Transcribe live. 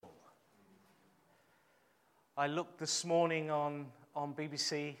I looked this morning on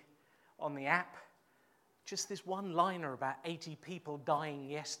BBC, on the app, just this one-liner about 80 people dying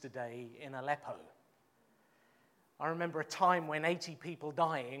yesterday in Aleppo. I remember a time when 80 people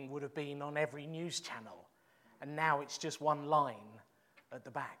dying would have been on every news channel, and now it's just one line at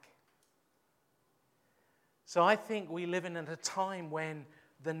the back. So I think we live in a time when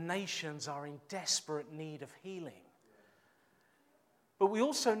the nations are in desperate need of healing. But we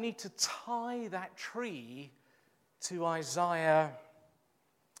also need to tie that tree to Isaiah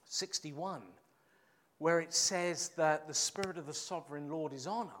 61, where it says that the Spirit of the Sovereign Lord is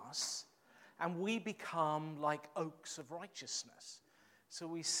on us, and we become like oaks of righteousness. So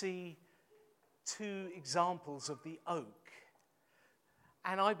we see two examples of the oak.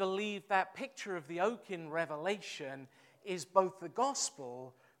 And I believe that picture of the oak in Revelation is both the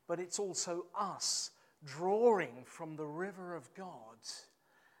gospel, but it's also us drawing from the river of God.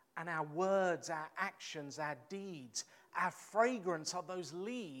 And our words, our actions, our deeds, our fragrance are those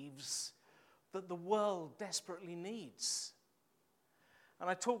leaves that the world desperately needs. And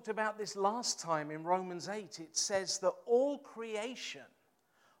I talked about this last time in Romans 8. It says that all of creation,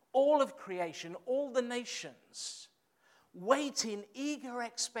 all the nations, wait in eager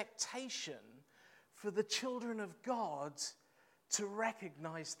expectation for the children of God to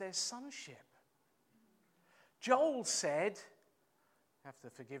recognize their sonship. Joel said, you have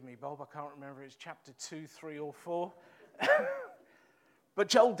to forgive me, Bob, I can't remember if it's chapter 2, 3, or 4. But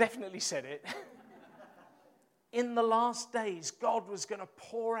Joel definitely said it. In the last days, God was going to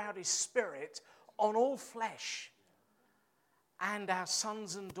pour out his Spirit on all flesh. And our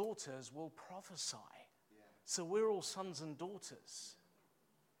sons and daughters will prophesy. So we're all sons and daughters.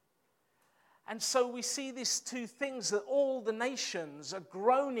 And so we see these two things, that all the nations are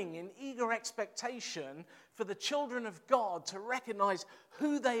groaning in eager expectation for the children of God to recognize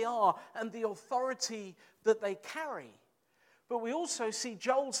who they are and the authority that they carry. But we also see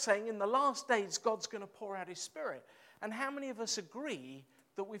Joel saying in the last days God's going to pour out his Spirit. And how many of us agree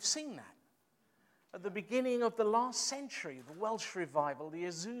that we've seen that? At the beginning of the last century, the Welsh revival, the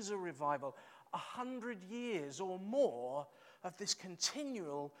Azusa revival, 100 years or more of this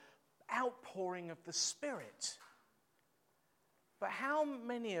continual outpouring of the Spirit. But how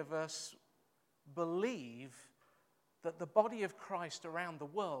many of us believe that the body of Christ around the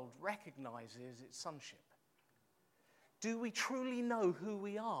world recognizes its sonship? Do we truly know who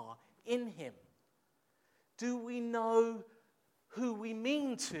we are in him? Do we know who we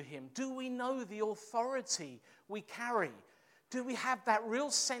mean to him? Do we know the authority we carry? Do we have that real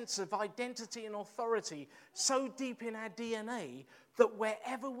sense of identity and authority so deep in our DNA that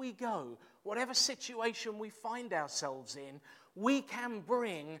wherever we go, whatever situation we find ourselves in, we can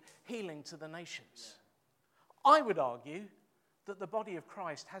bring healing to the nations? I would argue that the body of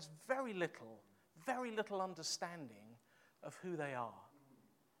Christ has very little understanding of who they are.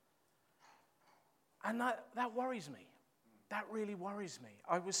 And that worries me. That really worries me.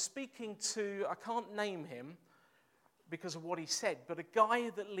 I was speaking to, I can't name him because of what he said, but a guy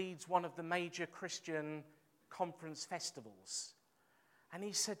that leads one of the major Christian conference festivals. And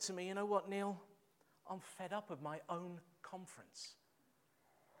he said to me, you know what, Neil? I'm fed up of my own conference.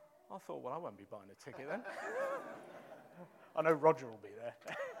 I thought, well, I won't be buying a ticket then. I know Roger will be there.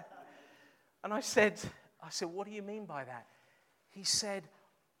 And I said, what do you mean by that? He said,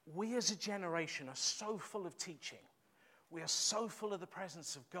 we as a generation are so full of teaching. We are so full of the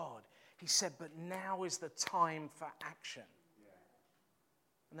presence of God. He said, but now is the time for action. Yeah.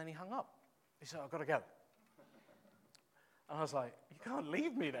 And then he hung up. He said, I've got to go. And I was like, you can't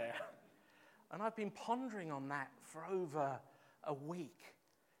leave me there. And I've been pondering on that for over a week.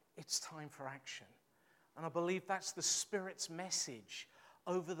 It's time for action. And I believe that's the Spirit's message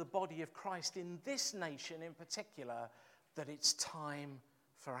over the body of Christ in this nation in particular, that it's time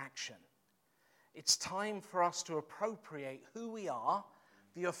for action. It's time for us to appropriate who we are,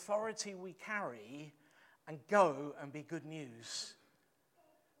 the authority we carry, and go and be good news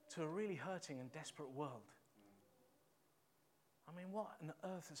to a really hurting and desperate world. I mean, what on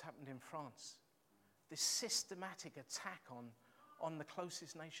earth has happened in France? This systematic attack on the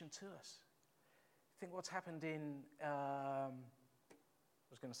closest nation to us. Think what's happened in, I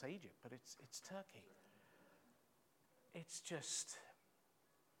was going to say Egypt, but it's Turkey. It's just,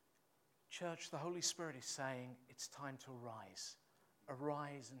 church, the Holy Spirit is saying it's time to arise.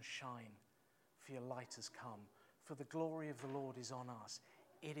 Arise and shine, for your light has come. For the glory of the Lord is on us.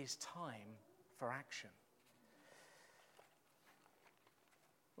 It is time for action.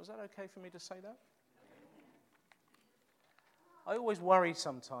 Was that okay for me to say that? I always worry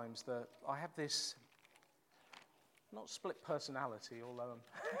sometimes that I have this, not split personality, although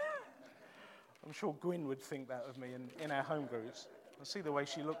I'm sure Gwyn would think that of me in our home groups. I see the way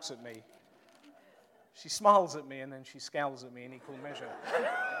she looks at me. She smiles at me and then she scowls at me in equal measure.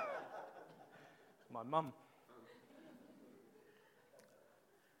 My mum.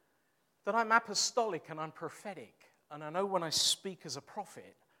 That I'm apostolic and I'm prophetic. And I know when I speak as a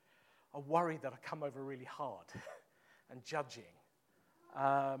prophet, I worry that I come over really hard and judging.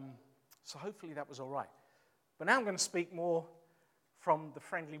 So hopefully that was all right. But now I'm going to speak more from the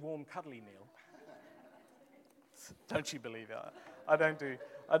friendly, warm, cuddly Neil. Don't you believe it? I don't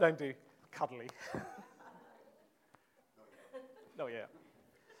do cuddly. No, yeah.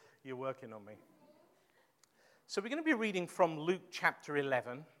 You're working on me. So we're going to be reading from Luke chapter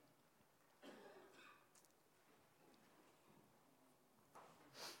 11.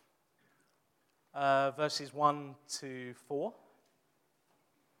 Verses 1 to 4,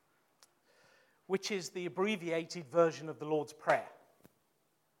 which is the abbreviated version of the Lord's Prayer.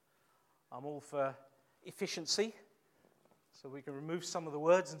 I'm all for efficiency, so we can remove some of the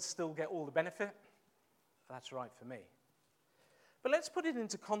words and still get all the benefit. That's right for me. But let's put it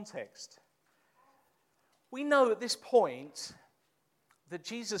into context. We know at this point that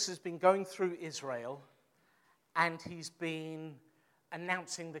Jesus has been going through Israel and he's been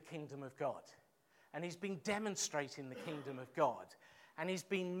announcing the kingdom of God. And he's been demonstrating the kingdom of God. And he's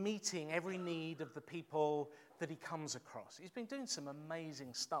been meeting every need of the people that he comes across. He's been doing some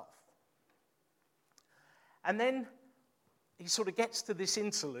amazing stuff. And then he sort of gets to this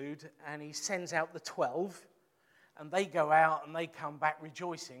interlude and he sends out the 12. And they go out and they come back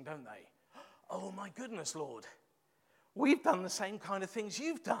rejoicing, don't they? Oh my goodness, Lord. We've done the same kind of things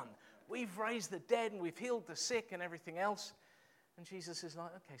you've done. We've raised the dead and we've healed the sick and everything else. And Jesus is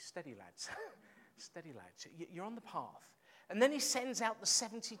like, okay, steady lads. Steady lads, you're on the path. And then he sends out the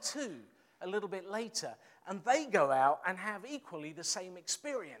 72 a little bit later, and they go out and have equally the same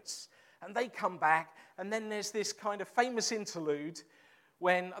experience. And they come back, and then there's this kind of famous interlude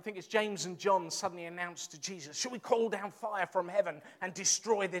when I think it's James and John suddenly announce to Jesus, shall we call down fire from heaven and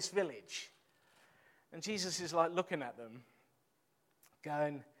destroy this village? And Jesus is like looking at them,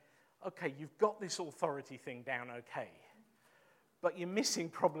 going, okay, you've got this authority thing down okay. But you're missing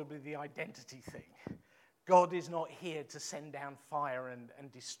probably the identity thing. God is not here to send down fire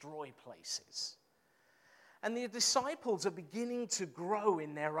and destroy places. And the disciples are beginning to grow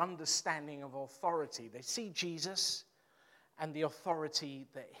in their understanding of authority. They see Jesus and the authority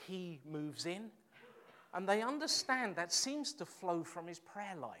that he moves in. And they understand that seems to flow from his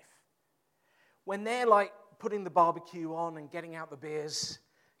prayer life. When they're like putting the barbecue on and getting out the beers,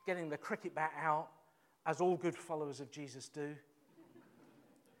 getting the cricket bat out, as all good followers of Jesus do,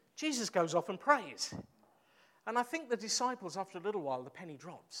 Jesus goes off and prays. And I think the disciples, after a little while, the penny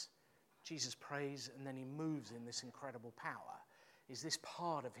drops. Jesus prays and then he moves in this incredible power. Is this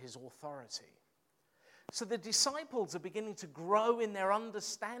part of his authority? So the disciples are beginning to grow in their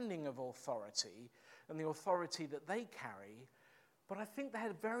understanding of authority and the authority that they carry. But I think they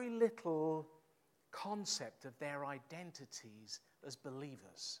had very little concept of their identities as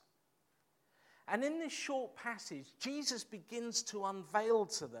believers. And in this short passage, Jesus begins to unveil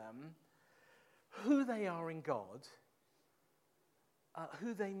to them who they are in God,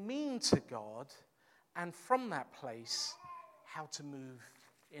 who they mean to God, and from that place, how to move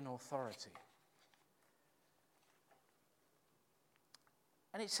in authority.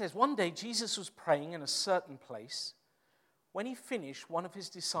 And it says, one day Jesus was praying in a certain place. When he finished, one of his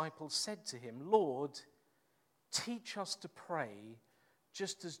disciples said to him, Lord, teach us to pray,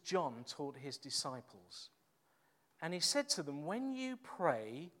 just as John taught his disciples. And he said to them, when you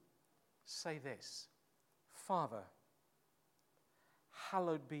pray, say this, Father,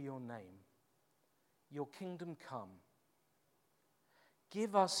 hallowed be your name. Your kingdom come.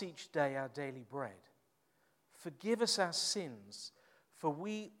 Give us each day our daily bread. Forgive us our sins, for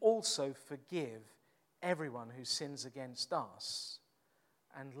we also forgive everyone who sins against us.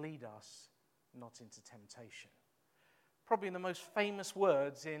 And lead us not into temptation. Probably the most famous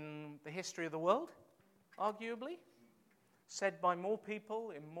words in the history of the world, arguably. Said by more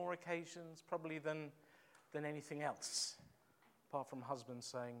people in more occasions probably than anything else. Apart from husbands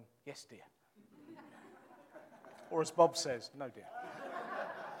saying, yes, dear. Or as Bob says, no, dear.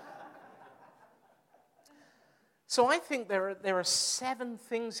 So I think there are 7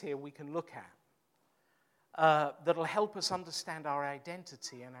 things here we can look at that'll help us understand our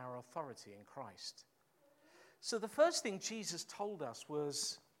identity and our authority in Christ. So the first thing Jesus told us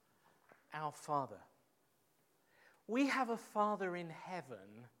was, our Father. We have a Father in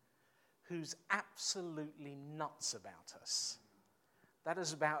heaven who's absolutely nuts about us. That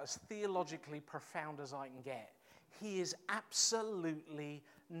is about as theologically profound as I can get. He is absolutely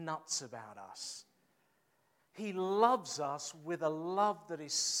nuts about us. He loves us with a love that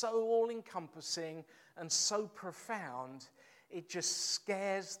is so all-encompassing and so profound, it just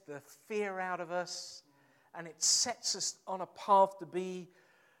scares the fear out of us, and it sets us on a path to be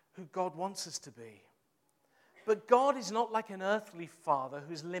who God wants us to be. But God is not like an earthly father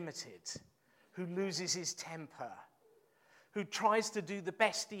who's limited, who loses his temper, who tries to do the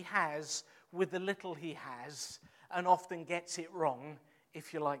best he has with the little he has and often gets it wrong,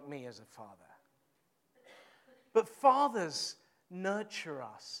 if you're like me as a father. But fathers nurture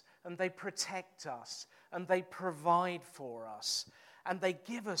us, and they protect us, and they provide for us, and they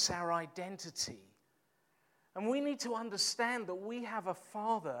give us our identity. And we need to understand that we have a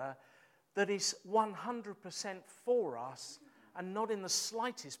Father that is 100% for us and not in the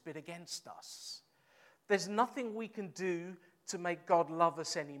slightest bit against us. There's nothing we can do to make God love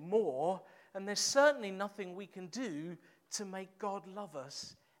us any more, and there's certainly nothing we can do to make God love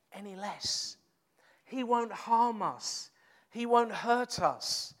us any less. He won't harm us. He won't hurt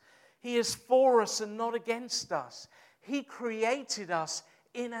us. He is for us and not against us. He created us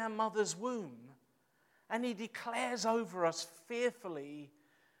in our mother's womb, and he declares over us fearfully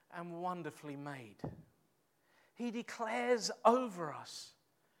and wonderfully made. He declares over us,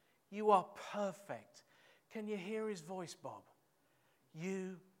 you are perfect. Can you hear his voice, Bob?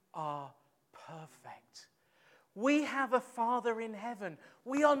 You are perfect. We have a Father in heaven.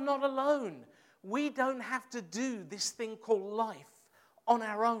 We are not alone. We don't have to do this thing called life on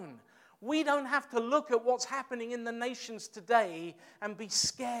our own. We don't have to look at what's happening in the nations today and be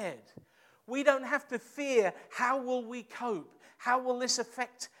scared. We don't have to fear, how will we cope? How will this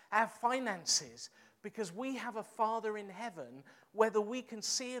affect our finances? Because we have a Father in heaven, whether we can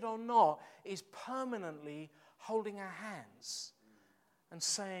see it or not, is permanently holding our hands and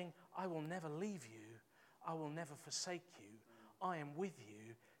saying, I will never leave you. I will never forsake you. I am with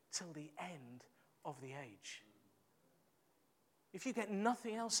you till the end of the age. If you get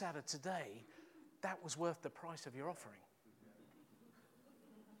nothing else out of today, that was worth the price of your offering.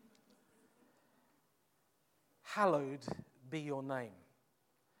 Hallowed be your name.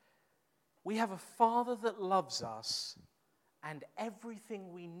 We have a Father that loves us, and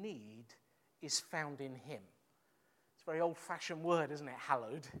everything we need is found in him. It's a very old-fashioned word, isn't it?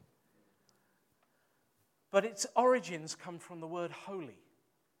 Hallowed. But its origins come from the word holy.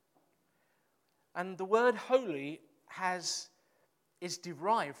 And the word holy is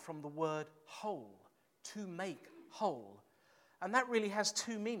derived from the word whole, to make whole. And that really has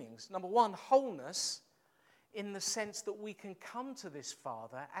two meanings. Number one, wholeness, in the sense that we can come to this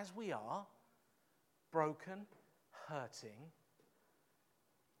Father as we are, broken, hurting,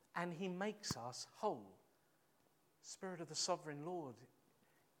 and he makes us whole. Spirit of the Sovereign Lord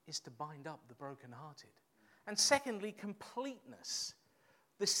is to bind up the brokenhearted. And secondly, completeness,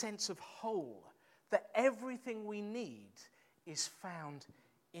 the sense of whole, that everything we need is found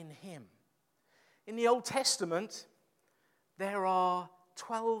in him. In the Old Testament, there are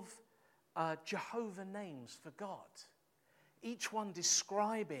 12 Jehovah names for God, each one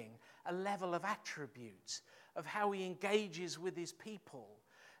describing a level of attributes of how he engages with his people.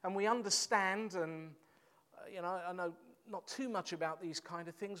 And we understand, and I know not too much about these kind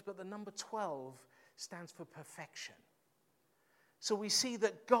of things, but the number 12 stands for perfection. So we see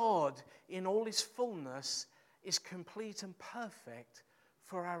that God, in all his fullness, is complete and perfect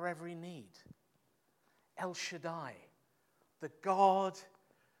for our every need. El Shaddai, the God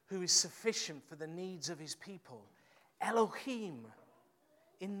who is sufficient for the needs of his people. Elohim,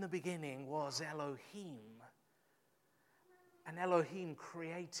 in the beginning was Elohim. And Elohim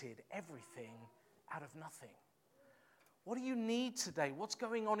created everything out of nothing. What do you need today? What's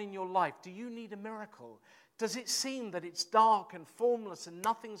going on in your life? Do you need a miracle? Does it seem that it's dark and formless and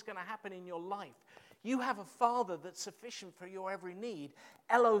nothing's going to happen in your life? You have a Father that's sufficient for your every need.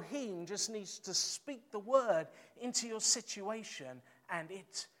 Elohim just needs to speak the word into your situation, and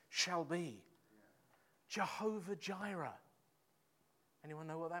it shall be. Jehovah Jireh. Anyone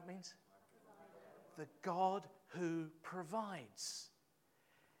know what that means? The God who provides.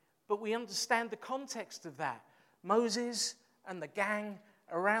 But we understand the context of that. Moses and the gang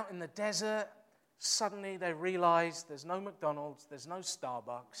are out in the desert. Suddenly they realize there's no McDonald's, there's no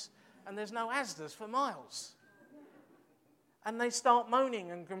Starbucks, and there's no Asda's for miles. And they start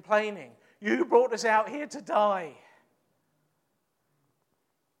moaning and complaining. You brought us out here to die.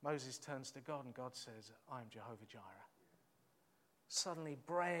 Moses turns to God, and God says, I am Jehovah Jireh. Suddenly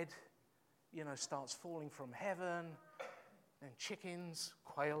bread, starts falling from heaven. Then chickens,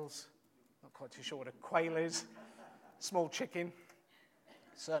 quails. Not quite too sure what a quail is. Small chicken.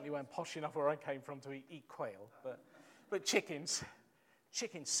 Certainly weren't posh enough where I came from to eat quail, but chickens.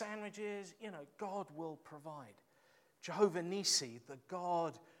 chicken sandwiches. God will provide. Jehovah Nissi, the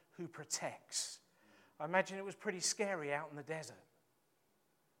God who protects. I imagine it was pretty scary out in the desert.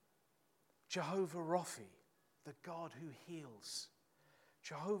 Jehovah Rapha, the God who heals.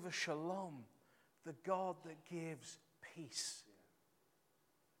 Jehovah Shalom, the God that gives peace.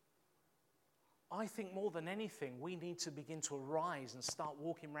 I think more than anything, we need to begin to arise and start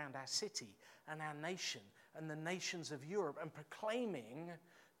walking around our city and our nation and the nations of Europe and proclaiming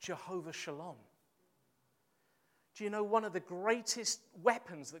Jehovah Shalom. Do you know one of the greatest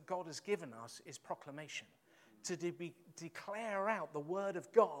weapons that God has given us is proclamation? To declare out the word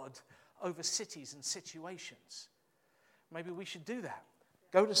of God over cities and situations. Maybe we should do that.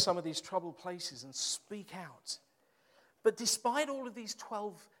 Go to some of these troubled places and speak out. But despite all of these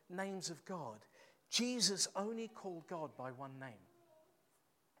 12 names of God, Jesus only called God by one name.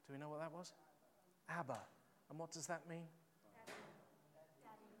 Do we know what that was? Abba. And what does that mean?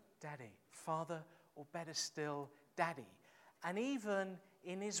 Daddy. Father, or better still, Daddy. And even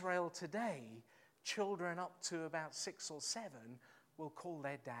in Israel today, children up to about 6 or 7 will call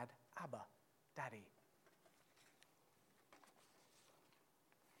their dad Abba, Daddy.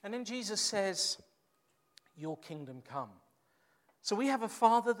 And then Jesus says, your kingdom come. So we have a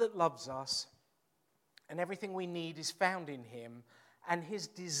Father that loves us, and everything we need is found in him, and his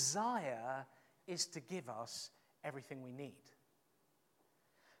desire is to give us everything we need.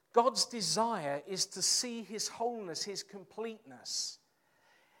 God's desire is to see his wholeness, his completeness,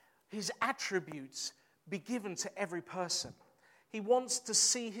 his attributes be given to every person. He wants to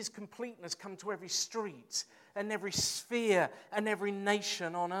see his completeness come to every street and every sphere and every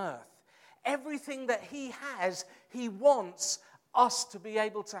nation on earth. Everything that he has, he wants us to be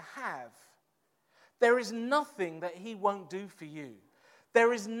able to have. There is nothing that he won't do for you.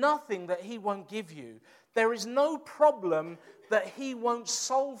 There is nothing that he won't give you. There is no problem that he won't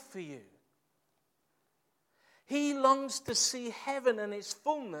solve for you. He longs to see heaven and its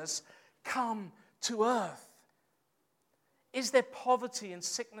fullness come to earth. Is there poverty and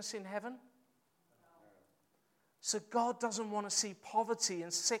sickness in heaven? So God doesn't want to see poverty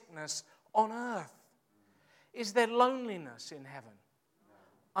and sickness on earth. Is there loneliness in heaven?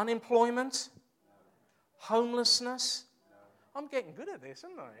 Unemployment? Homelessness? I'm getting good at this,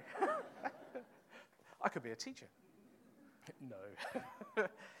 aren't I? I could be a teacher. No.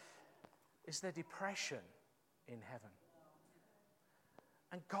 Is there depression in heaven?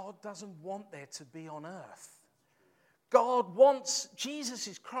 And God doesn't want there to be on earth. God wants, Jesus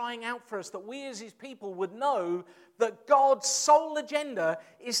is crying out for us that we as his people would know that God's sole agenda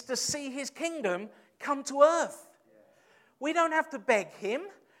is to see his kingdom come to earth. We don't have to beg him.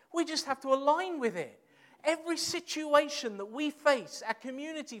 We just have to align with it. Every situation that we face, our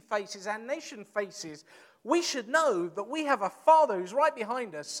community faces, our nation faces, we should know that we have a Father who's right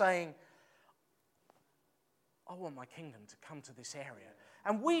behind us saying, I want my kingdom to come to this area.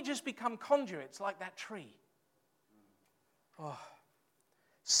 And we just become conduits like that tree. Oh.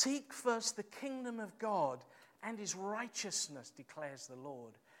 Seek first the kingdom of God and his righteousness, declares the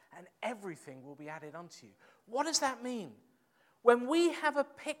Lord, and everything will be added unto you. What does that mean? When we have a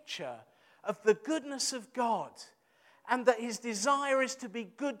picture of the goodness of God and that his desire is to be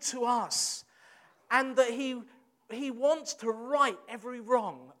good to us and that he wants to right every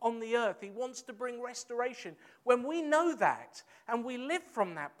wrong on the earth. He wants to bring restoration. When we know that and we live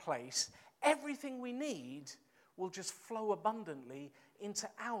from that place, everything we need will just flow abundantly into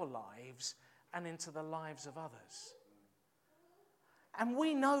our lives and into the lives of others. And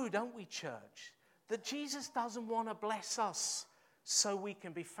we know, don't we, church, that Jesus doesn't want to bless us so we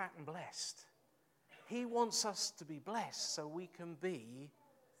can be fat and blessed. He wants us to be blessed so we can be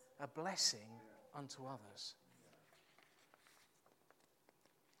a blessing unto others.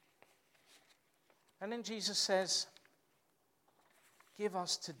 And then Jesus says, give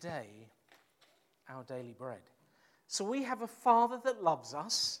us today our daily bread. So we have a Father that loves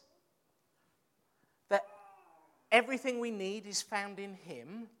us, that everything we need is found in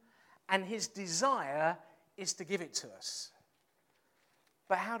him, and his desire is to give it to us.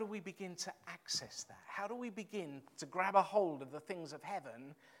 But how do we begin to access that? How do we begin to grab a hold of the things of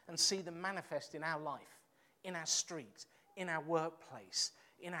heaven and see them manifest in our life, in our street, in our workplace,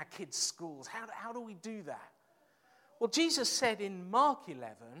 in our kids' schools? How do we do that? Well, Jesus said in Mark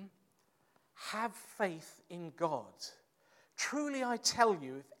 11, have faith in God. Truly I tell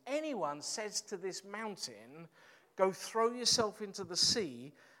you, if anyone says to this mountain, go throw yourself into the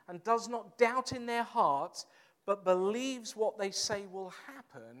sea, and does not doubt in their heart, but believes what they say will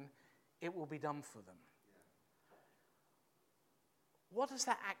happen, it will be done for them. What does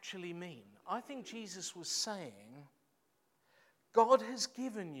that actually mean? I think Jesus was saying, God has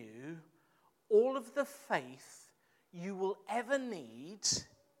given you all of the faith you will ever need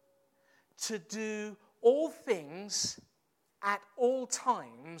to do all things at all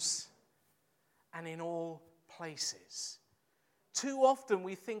times and in all places. Too often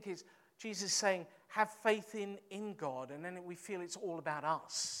we think it's Jesus saying, have faith in God, and then we feel it's all about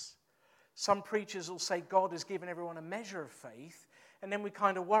us. Some preachers will say God has given everyone a measure of faith, and then we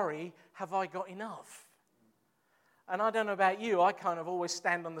kind of worry, have I got enough? And I don't know about you, I kind of always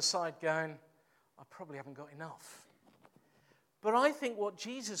stand on the side going, I probably haven't got enough. But I think what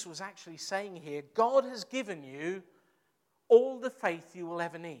Jesus was actually saying here, God has given you all the faith you will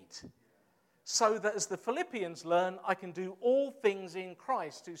ever need. So that as the Philippians learn, I can do all things in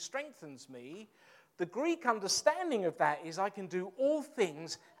Christ who strengthens me. The Greek understanding of that is I can do all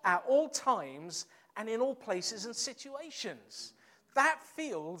things at all times and in all places and situations. That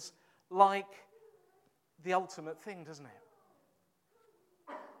feels like the ultimate thing, doesn't it?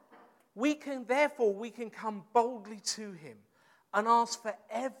 We can come boldly to him and ask for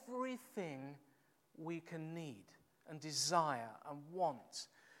everything we can need and desire and want.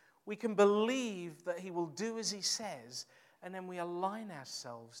 We can believe that he will do as he says, and then we align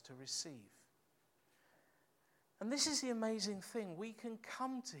ourselves to receive. And this is the amazing thing. We can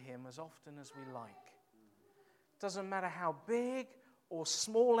come to him as often as we like. Doesn't matter how big or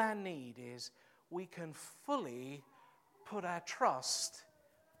small our need is, we can fully put our trust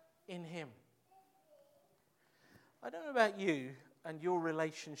in him. I don't know about you and your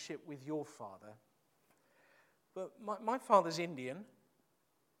relationship with your father, but my father's Indian.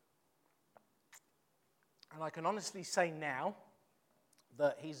 And I can honestly say now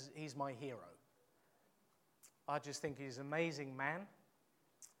that he's my hero. I just think he's an amazing man.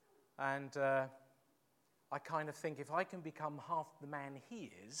 And I kind of think if I can become half the man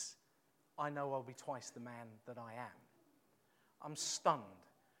he is, I know I'll be twice the man that I am. I'm stunned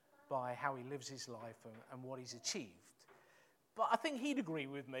by how he lives his life and what he's achieved. But I think he'd agree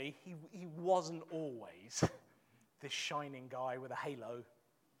with me. He wasn't always this shining guy with a halo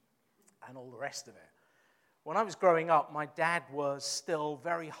and all the rest of it. When I was growing up, my dad was still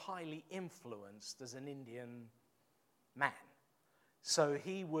very highly influenced as an Indian man. So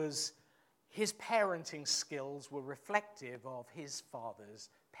his parenting skills were reflective of his father's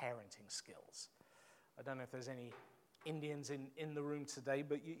parenting skills. I don't know if there's any Indians in the room today,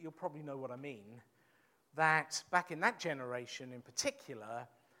 but you'll probably know what I mean. That back in that generation in particular,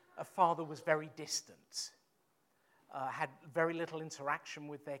 a father was very distant, had very little interaction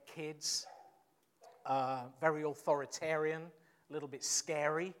with their kids, very authoritarian, a little bit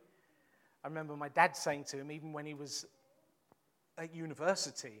scary. I remember my dad saying to him, even when he was at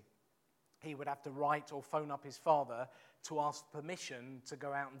university, he would have to write or phone up his father to ask permission to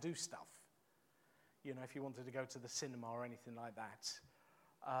go out and do stuff. You know, if he wanted to go to the cinema or anything like that,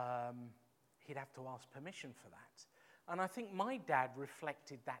 he'd have to ask permission for that. And I think my dad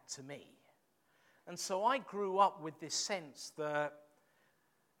reflected that to me. And so I grew up with this sense that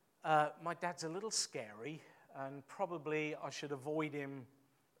my dad's a little scary, and probably I should avoid him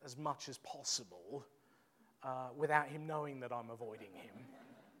as much as possible without him knowing that I'm avoiding him.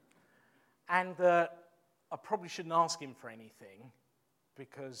 And I probably shouldn't ask him for anything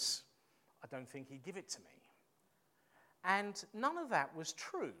because I don't think he'd give it to me. And none of that was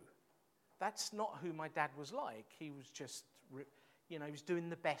true. That's not who my dad was like. He was just, he was doing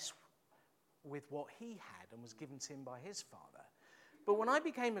the best with what he had and was given to him by his father. But when I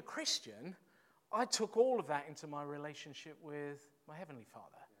became a Christian, I took all of that into my relationship with my Heavenly Father.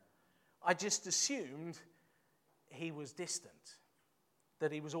 I just assumed he was distant,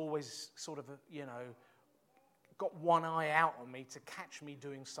 that he was always sort of, got one eye out on me to catch me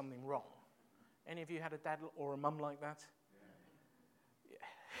doing something wrong. Any of you had a dad or a mum like that?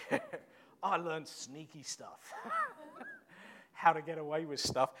 Yeah. I learned sneaky stuff. How to get away with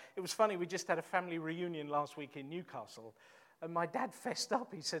stuff. It was funny, we just had a family reunion last week in Newcastle, and my dad fessed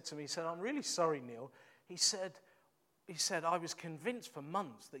up. He said to me, I'm really sorry, Neil. He said, I was convinced for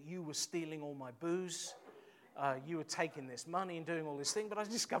months that you were stealing all my booze, you were taking this money and doing all this thing, but I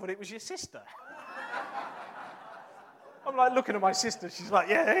discovered it was your sister. I'm like looking at my sister, she's like,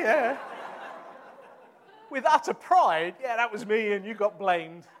 yeah. With utter pride, yeah, that was me and you got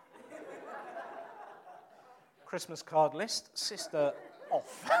blamed. Christmas card list, sister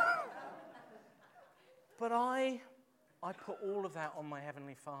off. But I put all of that on my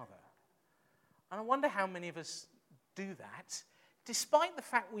Heavenly Father. And I wonder how many of us do that, despite the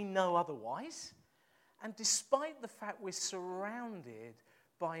fact we know otherwise, and despite the fact we're surrounded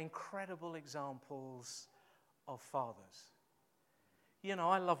by incredible examples of fathers.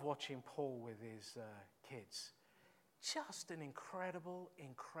 I love watching Paul with his kids. just an incredible,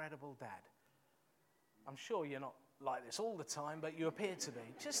 incredible dad. I'm sure you're not like this all the time, but you appear to be.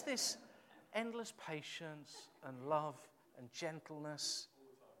 Just this endless patience and love and gentleness.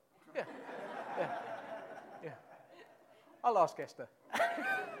 Yeah. I'll ask Esther.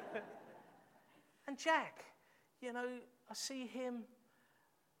 And Jack, I see him,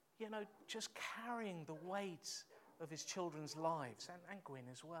 just carrying the weight of his children's lives, and Gwyn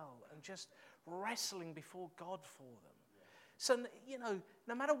as well, and just wrestling before God for them. So,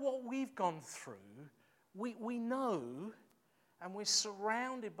 no matter what we've gone through, we know, and we're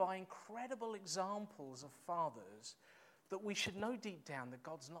surrounded by incredible examples of fathers that we should know deep down that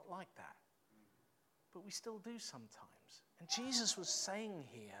God's not like that. But we still do sometimes. And Jesus was saying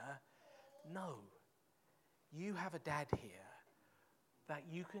here, no, you have a dad here that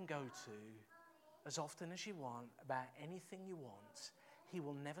you can go to as often as you want about anything you want. He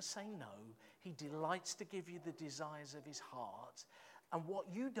will never say no. He delights to give you the desires of his heart. And what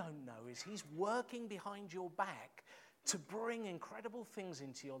you don't know is he's working behind your back to bring incredible things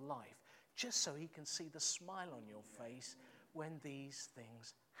into your life, just so he can see the smile on your face when these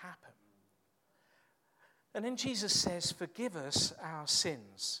things happen. And then Jesus says, forgive us our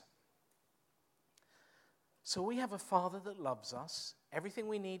sins. So we have a Father that loves us. Everything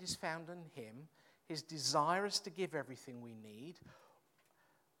we need is found in him. His desire is to give everything we need.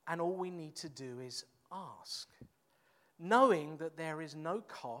 And all we need to do is ask. Knowing that there is no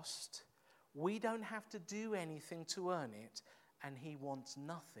cost, we don't have to do anything to earn it, and he wants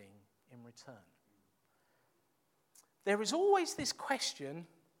nothing in return. There is always this question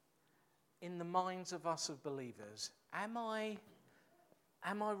in the minds of us of believers: am I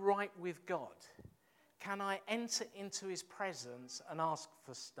right with God? Can I enter into his presence and ask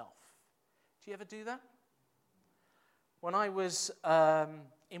for stuff? Do you ever do that? When I was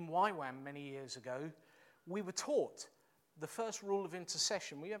in YWAM many years ago, we were taught the first rule of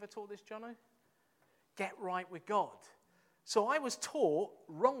intercession. Were you ever taught this, Jono? Get right with God. So I was taught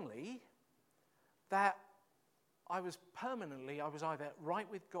wrongly that I was either right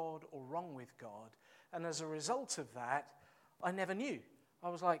with God or wrong with God. And as a result of that, I never knew. I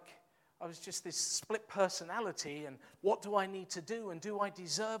was just this split personality, and what do I need to do, and do I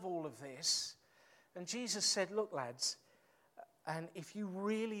deserve all of this? And Jesus said, look, lads, and if you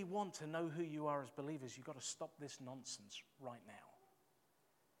really want to know who you are as believers, you've got to stop this nonsense right now.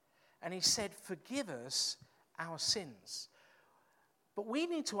 And he said, forgive us our sins. But we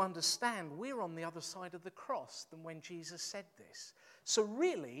need to understand we're on the other side of the cross than when Jesus said this. So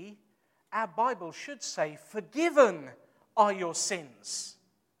really, our Bible should say, forgiven are your sins.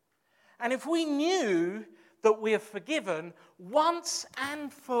 And if we knew that we are forgiven once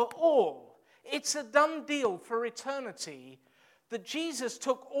and for all, it's a done deal for eternity, that Jesus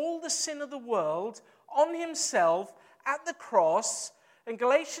took all the sin of the world on himself at the cross. And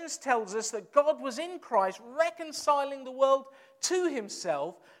Galatians tells us that God was in Christ reconciling the world to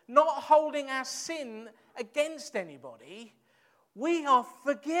himself, not holding our sin against anybody. We are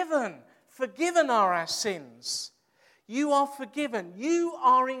forgiven. Forgiven are our sins. You are forgiven. You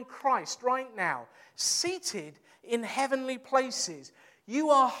are in Christ right now, seated in heavenly places. You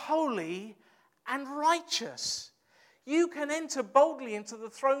are holy and righteous. You can enter boldly into the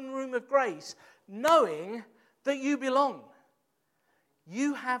throne room of grace, knowing that you belong.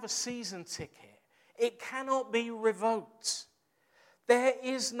 You have a season ticket. It cannot be revoked. There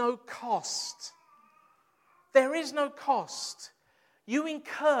is no cost. There is no cost. You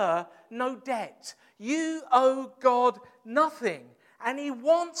incur no debt. You owe God nothing. And he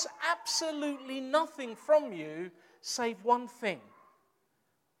wants absolutely nothing from you save one thing: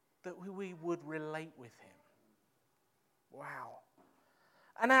 that we would relate with him. Wow.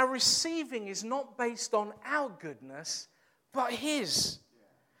 And our receiving is not based on our goodness, but his.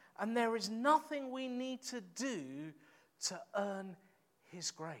 And there is nothing we need to do to earn his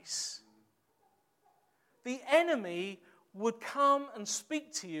grace. The enemy would come and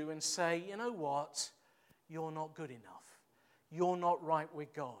speak to you and say, you know what? You're not good enough. You're not right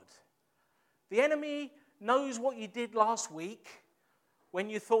with God. The enemy knows what you did last week when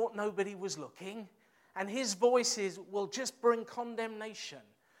you thought nobody was looking, and his voices will just bring condemnation.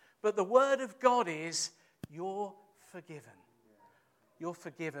 But the word of God is, you're forgiven. You're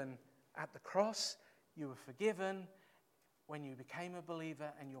forgiven at the cross. You were forgiven when you became a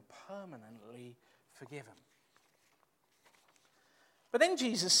believer, and you're permanently forgiven. But then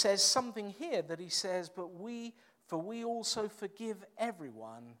Jesus says something here that he says, for we also forgive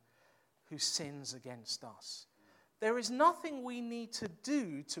everyone who sins against us. There is nothing we need to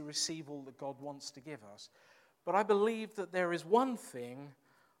do to receive all that God wants to give us. But I believe that there is one thing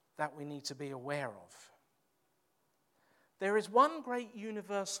that we need to be aware of. There is one great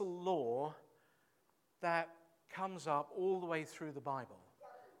universal law that comes up all the way through the Bible.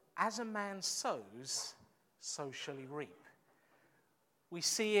 As a man sows, so shall he reap. We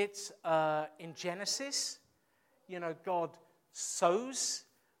see it in Genesis. God sows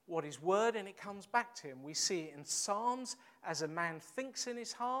what is word and it comes back to him. We see it in Psalms. As a man thinks in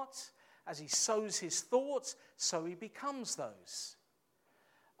his heart, as he sows his thoughts, so he becomes those.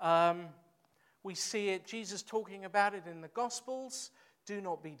 We see it, Jesus talking about it in the Gospels. Do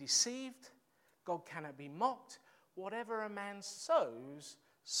not be deceived. God cannot be mocked. Whatever a man sows,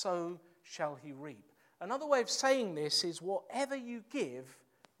 so shall he reap. Another way of saying this is whatever you give,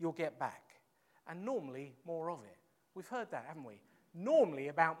 you'll get back. And normally, more of it. We've heard that, haven't we? Normally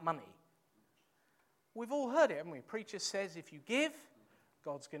about money. We've all heard it, haven't we? Preacher says if you give,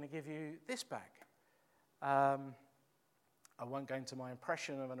 God's going to give you this back. I won't go into my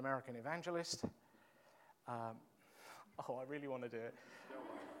impression of an American evangelist. I really want to do it.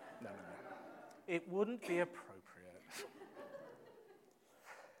 No. It wouldn't be appropriate.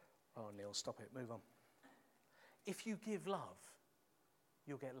 Oh, Neil, stop it. Move on. If you give love,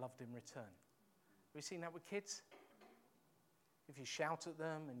 you'll get loved in return. Have you seen that with kids? If you shout at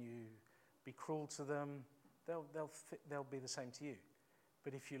them and you be cruel to them, they'll be the same to you.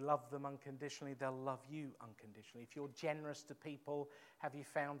 But if you love them unconditionally, they'll love you unconditionally. If you're generous to people, have you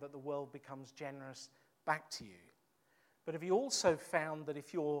found that the world becomes generous back to you? But have you also found that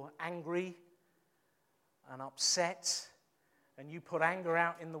if you're angry and upset and you put anger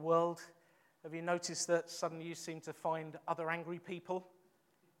out in the world, have you noticed that suddenly you seem to find other angry people?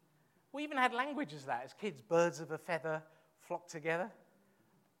 We even had language as that as kids. Birds of a feather flock together.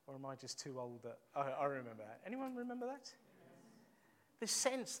 Or am I just too old that I remember that? Anyone remember that? The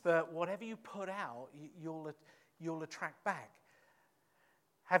sense that whatever you put out, you'll attract back.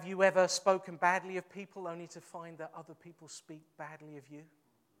 Have you ever spoken badly of people only to find that other people speak badly of you?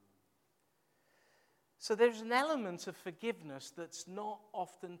 So there's an element of forgiveness that's not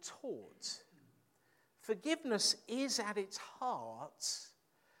often taught. Forgiveness is at its heart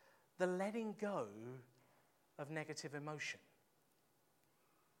the letting go of negative emotion.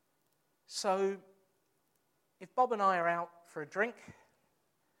 So if Bob and I are out for a drink,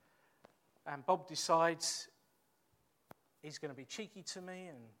 and Bob decides he's going to be cheeky to me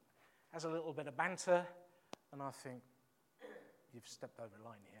and has a little bit of banter, and I think, you've stepped over the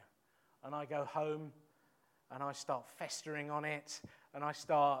line here. And I go home, and I start festering on it, and I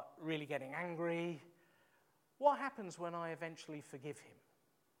start really getting angry. What happens when I eventually forgive him?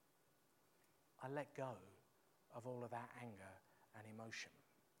 I let go of all of that anger and emotion.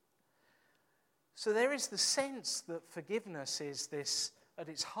 So there is the sense that forgiveness is this, at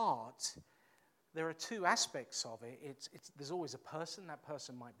its heart, there are two aspects of it. There's always a person. That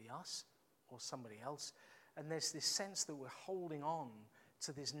person might be us or somebody else. And there's this sense that we're holding on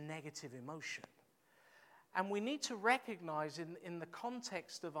to this negative emotion. And we need to recognize in the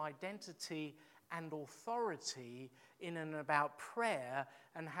context of identity and authority in and about prayer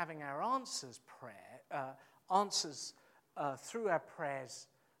and having our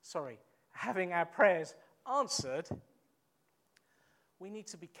having our prayers answered, we need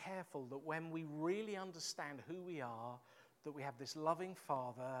to be careful that when we really understand who we are, that we have this loving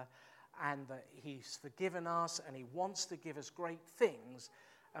Father and that he's forgiven us and he wants to give us great things,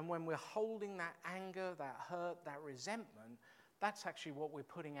 and when we're holding that anger, that hurt, that resentment, that's actually what we're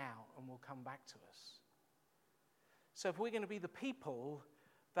putting out and will come back to us. So if we're going to be the people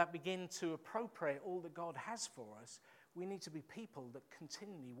that begin to appropriate all that God has for us, we need to be people that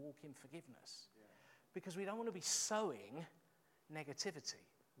continually walk in forgiveness. Because we don't want to be sowing negativity.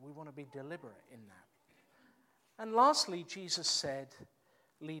 We want to be deliberate in that. And lastly, Jesus said,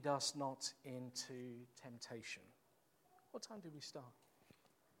 lead us not into temptation. What time did we start?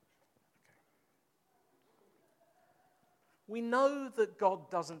 Okay. We know that God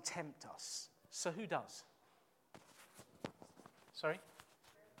doesn't tempt us. So who does? Sorry?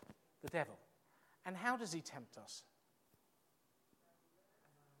 The devil. And how does he tempt us?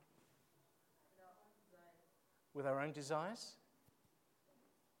 With our own desires?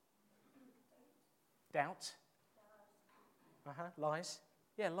 Doubt? Lies?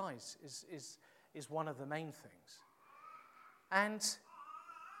 Yeah, lies is one of the main things. And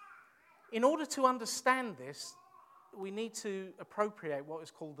in order to understand this, we need to appropriate what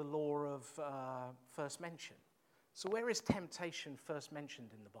is called the law of first mention. So where is temptation first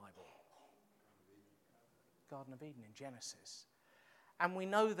mentioned in the Bible? Garden of Eden in Genesis. And we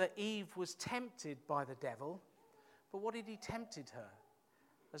know that Eve was tempted by the devil, but what did he tempted her?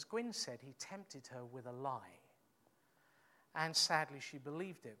 As Gwyn said, he tempted her with a lie. And sadly, she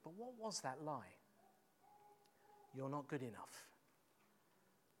believed it. But what was that lie? You're not good enough.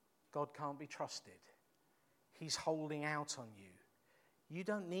 God can't be trusted. He's holding out on you. You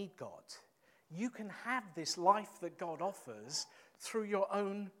don't need God. You can have this life that God offers through your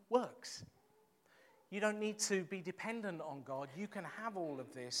own works. You don't need to be dependent on God. You can have all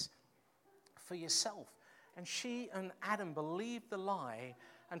of this for yourself. And she and Adam believed the lie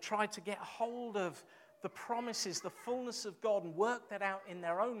and tried to get hold of the promises, the fullness of God, and work that out in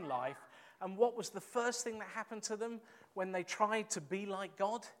their own life. And what was the first thing that happened to them when they tried to be like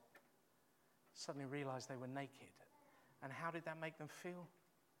God? Suddenly realized they were naked. And how did that make them feel?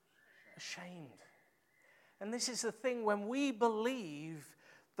 Ashamed. And this is the thing, when we believe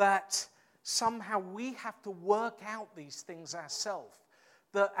that somehow we have to work out these things ourselves,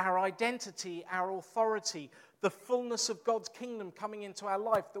 that our identity, our authority, the fullness of God's kingdom coming into our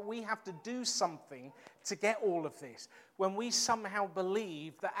life, that we have to do something to get all of this. When we somehow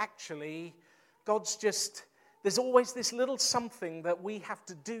believe that actually God's just, there's always this little something that we have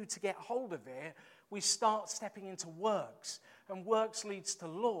to do to get hold of it, we start stepping into works. And works leads to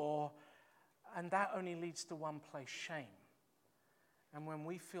law, and that only leads to one place, shame. And when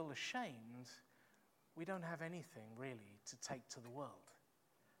we feel ashamed, we don't have anything really to take to the world.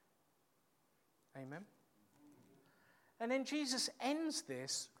 Amen? And then Jesus ends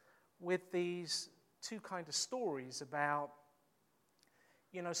this with these two kind of stories about,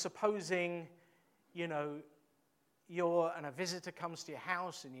 supposing, a visitor comes to your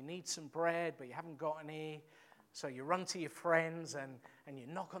house and you need some bread, but you haven't got any. So you run to your friends and you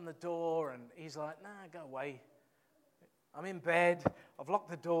knock on the door, and he's like, nah, go away. I'm in bed. I've locked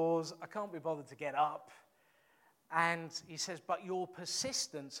the doors. I can't be bothered to get up. And he says, but your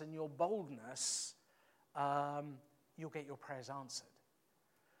persistence and your boldness, you'll get your prayers answered.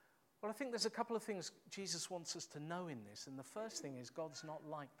 Well, I think there's a couple of things Jesus wants us to know in this. And the first thing is God's not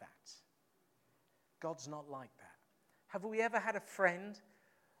like that. God's not like that. Have we ever had a friend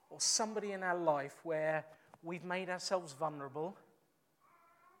or somebody in our life where we've made ourselves vulnerable,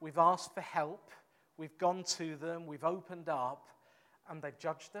 we've asked for help, we've gone to them, we've opened up, and they've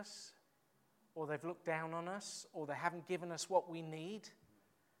judged us, or they've looked down on us, or they haven't given us what we need,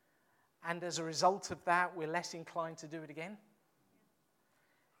 and as a result of that, we're less inclined to do it again?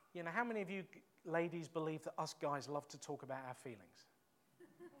 How many of you ladies believe that us guys love to talk about our feelings?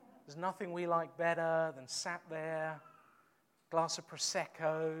 There's nothing we like better than sat there, glass of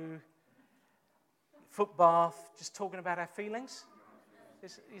Prosecco, foot bath, just talking about our feelings.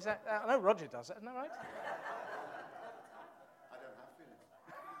 Is that? I know Roger does it, isn't that right? I don't have feelings.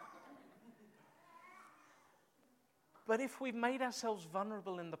 But if we've made ourselves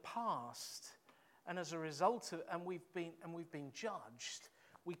vulnerable in the past, and as a result of, and we've been judged,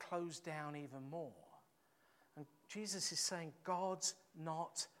 we close down even more. And Jesus is saying, God's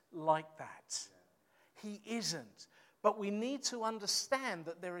not like that. He isn't. But we need to understand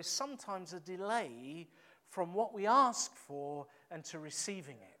that there is sometimes a delay from what we ask for and to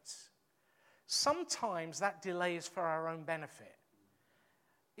receiving it. Sometimes that delay is for our own benefit.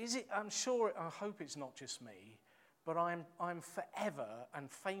 I hope it's not just me, but I'm forever and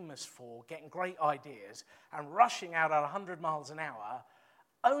famous for getting great ideas and rushing out at 100 miles an hour,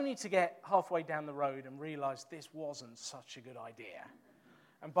 only to get halfway down the road and realize this wasn't such a good idea.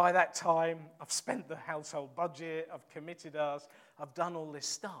 And by that time, I've spent the household budget, I've committed us, I've done all this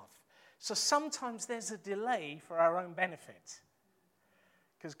stuff. So sometimes there's a delay for our own benefit.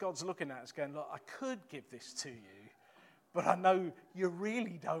 Because God's looking at us going, look, I could give this to you, but I know you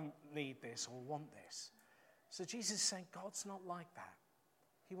really don't need this or want this. So Jesus is saying, God's not like that.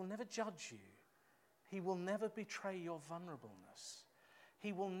 He will never judge you. He will never betray your vulnerableness.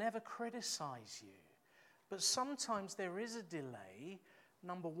 He will never criticize you. But sometimes there is a delay.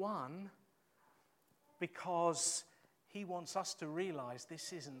 Number one, because he wants us to realize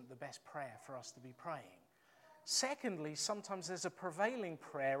this isn't the best prayer for us to be praying. Secondly, sometimes there's a prevailing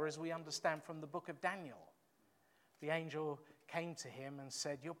prayer, as we understand from the book of Daniel. The angel came to him and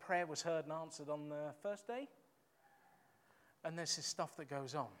said, your prayer was heard and answered on the first day. And there's this stuff that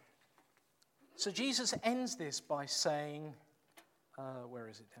goes on. So Jesus ends this by saying, where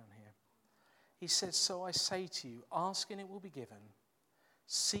is it down here? He says, so I say to you, ask and it will be given.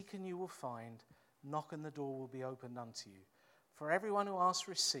 Seek and you will find, knock and the door will be opened unto you. For everyone who asks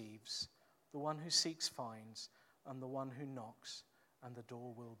receives, the one who seeks finds, and the one who knocks, and the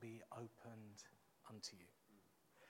door will be opened unto you.